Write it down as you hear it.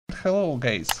Hello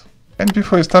guys! And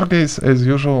before you start guys, as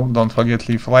usual, don't forget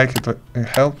leave a like, it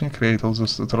helps me create all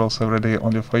these tutorials every day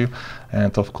only for you,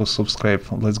 and of course subscribe.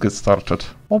 Let's get started.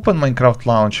 Open Minecraft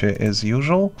launcher as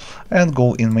usual and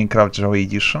go in Minecraft Java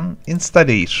Edition,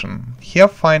 installation. Here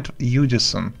find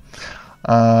Udisen.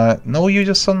 No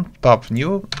Udisen, tap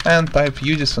new and type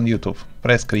Udisen YouTube.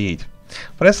 Press create.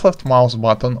 Press left mouse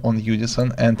button on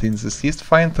Udisen and in this list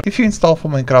find. If you install for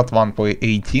Minecraft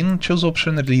 1.18, choose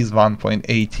option release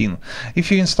 1.18. If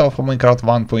you install for Minecraft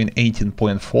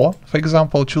 1.18.4, for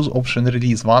example, choose option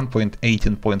release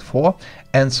 1.18.4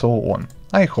 and so on.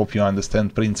 I hope you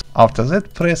understand principle. After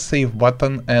that, press save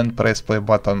button and press play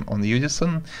button on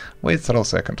Udisen. Wait a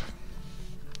second.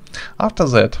 After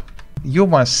that, you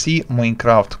must see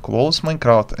Minecraft, close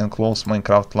Minecraft and close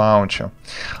Minecraft launcher.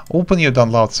 Open your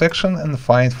download section and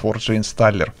find Forge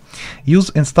installer.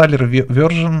 Use installer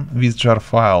version with jar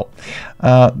file.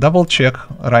 Double check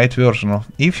right version.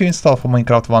 If you install for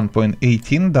Minecraft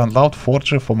 1.18, download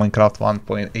Forge for Minecraft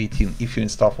 1.18. If you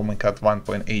install for Minecraft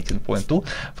 1.18.2,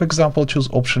 for example, choose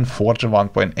option Forge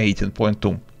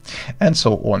 1.18.2 and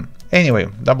so on. Anyway,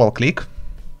 double click,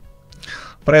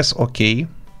 press OK.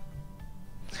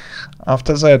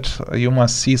 After that, you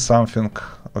must see something,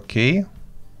 okay,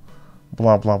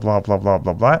 blah blah blah blah blah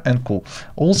blah blah, and cool.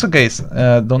 Also guys,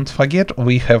 don't forget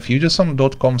we have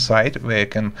udisen.com site where you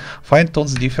can find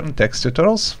tons of different text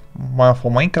tutorials for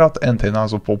Minecraft and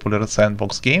another popular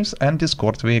sandbox games, and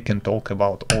Discord where you can talk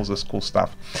about all this cool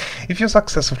stuff. If you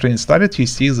successfully install it, you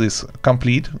see this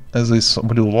complete, this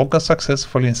blue logo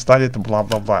successfully installed, blah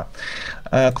blah blah.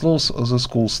 Close this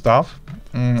cool stuff.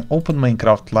 Open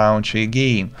Minecraft launcher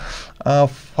again.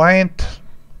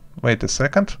 Wait a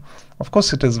second. Of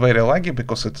course it is very laggy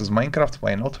because it is Minecraft,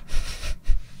 why not?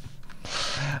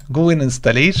 Go in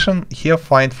installation, here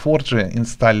find Forge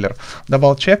installer.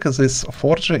 Double check this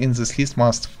Forge in this list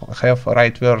must have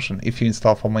right version. If you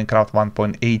install for Minecraft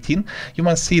 1.18, you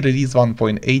must see release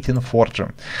 1.18 Forge.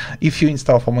 If you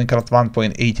install for Minecraft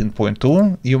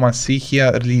 1.18.2, you must see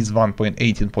here release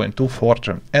 1.18.2 Forge,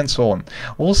 and so on.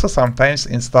 Also sometimes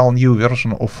install new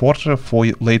version of Forge for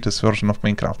latest version of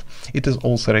Minecraft. It is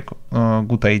also a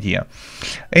good idea.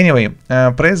 Anyway,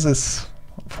 press this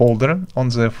folder on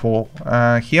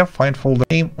the here find folder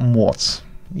name mods,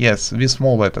 yes, with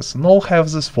small letters. No have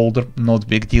this folder, not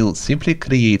big deal, simply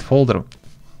create folder,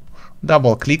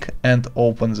 double click and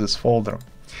open this folder.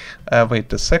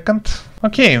 Wait a second.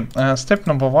 Okay, step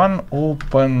number 1,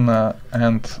 open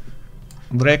and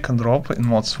drag and drop in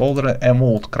mods folder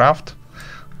Emotecraft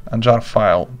jar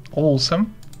file. Also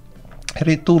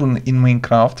return in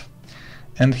Minecraft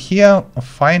and here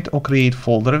find or create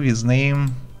folder with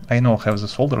name. I now have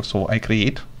this folder, so I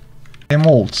create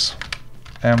emotes.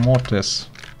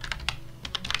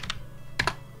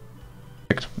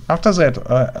 After that,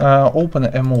 open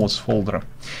emotes folder.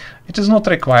 It is not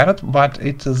required, but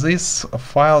this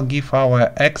file give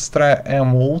our extra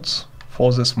emotes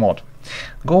for this mod.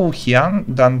 Go here,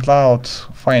 download,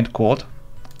 find code,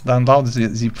 download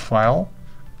the zip file.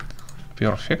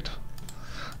 Perfect.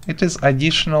 It is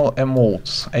additional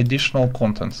emotes, additional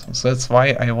contents. That's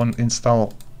why I want to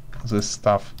install this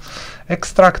stuff.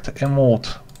 Extract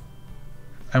emotes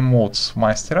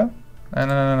master.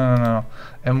 No.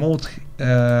 Emote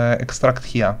extract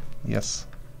here. Yes.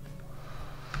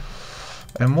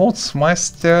 Emotes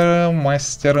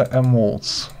master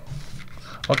emotes.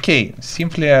 Okay,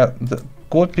 simply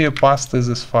copy paste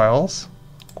these files.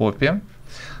 Copy.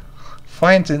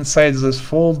 Find inside this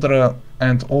folder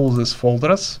and all these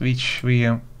folders which we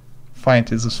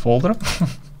find in this folder.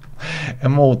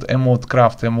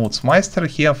 Emotecraft, emotes master.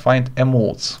 Here find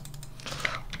emotes.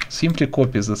 Simply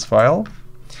copy this file,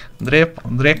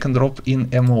 drag and drop in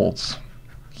emotes.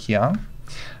 Here,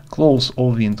 close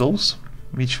all windows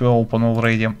which we open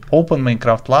already. Open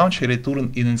Minecraft launcher,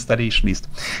 return in installation list.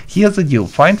 Here's the deal: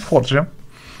 find Forge,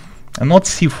 not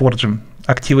see Forge,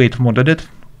 activate mod edit.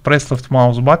 Press left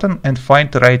mouse button and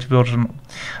find the right version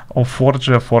of Forge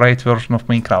for right version of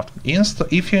Minecraft.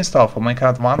 If you install for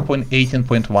Minecraft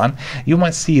 1.18.1, you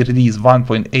must see release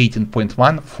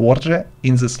 1.18.1 Forge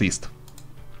in this list.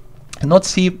 Not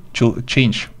see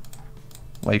change,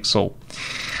 like so.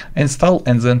 Install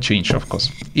and then change, of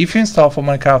course. If you install for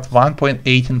Minecraft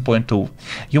 1.18.2,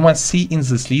 you must see in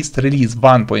this list release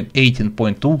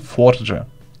 1.18.2 Forge.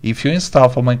 If you install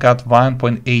for Minecraft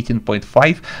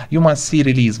 1.18.5, you must see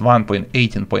release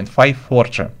 1.18.5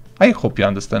 Forge. I hope you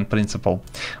understand principle.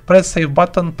 Press save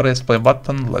button, press play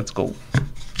button, let's go.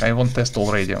 I want test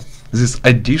already. This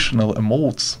additional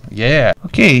emotes. Yeah.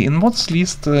 Okay, in mods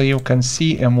list you can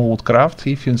see Emotecraft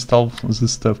if you install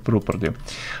this stuff properly.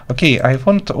 Okay, I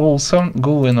want also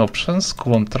go in options,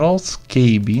 controls,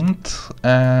 keybind,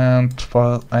 and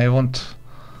I want.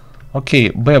 Okay,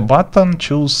 B button,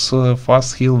 choose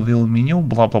fast heal wheel menu,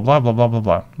 blah blah blah blah blah blah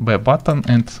blah. B button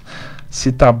and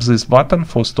set up this button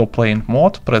for stop playing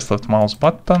mode. Press left mouse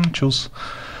button, choose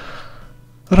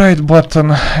right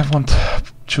button. I want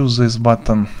choose this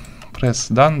button. Press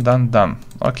done, done, done.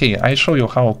 Okay, I show you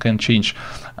how I can change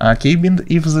keybind.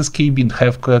 If this keybind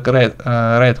have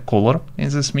red color in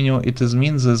this menu, it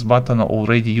means this button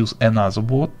already use another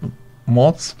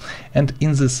mods, and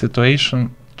in this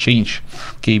situation change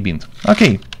keybind.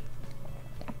 Okay.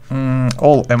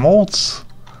 All emotes.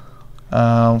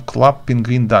 Club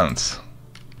penguin dance.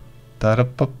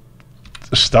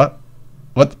 Что?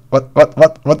 What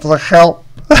the hell?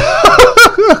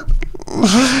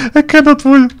 I cannot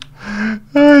wait.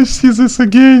 I see this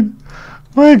again.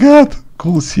 My god.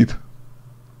 Cool seat.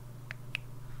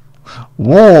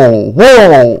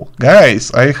 Whoa.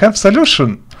 Guys, I have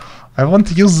solution. I want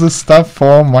to use this stuff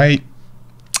for my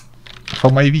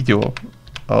video.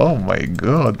 Oh my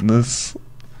goodness.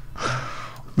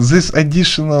 This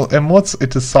additional emotes,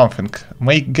 it is something.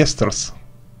 Make gestures.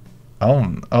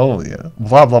 Oh yeah.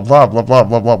 Blah blah blah blah blah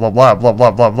blah blah blah blah blah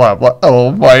blah blah blah blah.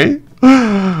 Oh my.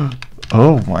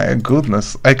 Oh my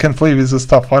goodness. I can play with this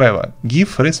stuff forever.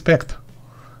 Give respect.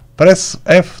 Press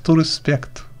F to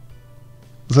respect.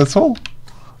 That's all.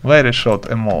 Very short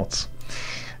emotes.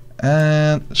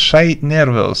 And shy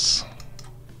nervous.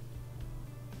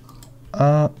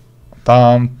 Tam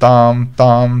tam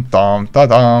tam tam tam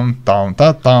tam tam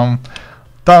tam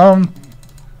tam.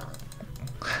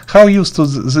 How used to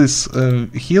this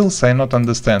heals, I not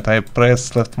understand. I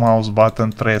press left mouse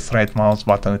button, press right mouse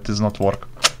button, it is not work.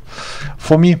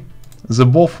 For me, the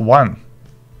both one.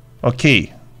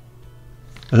 Okay.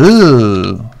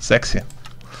 Ooh, sexy.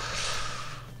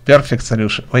 Perfect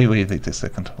solution. Wait a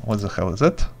second. What the hell is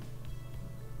that?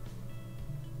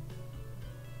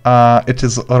 It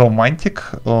is romantic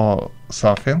or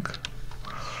something.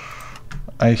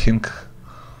 I think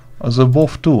the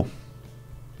both two.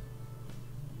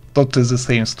 Totally the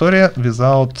same story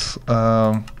without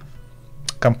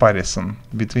comparison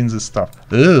between the stuff.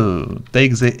 Oh,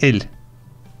 take the L.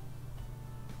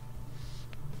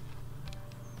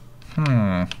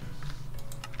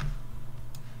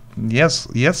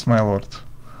 Yes, my lord.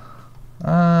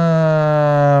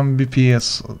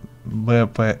 BPS.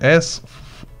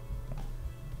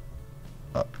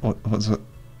 What's it?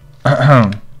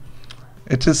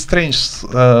 It is strange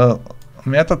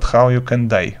method how you can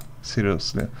die.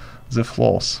 Seriously, the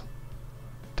flaws.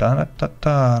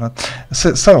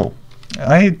 So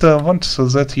I want so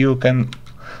that you can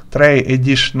try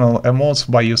additional emotes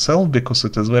by yourself, because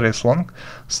it is very long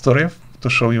story to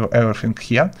show you everything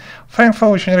here. Thanks for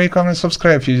watching, rate, comment,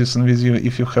 subscribe, Udisen with you.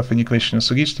 If you have any questions or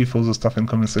suggestions, leave all the stuff in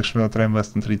comment section. We'll try my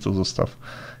best and read all the stuff.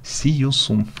 See you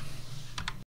soon.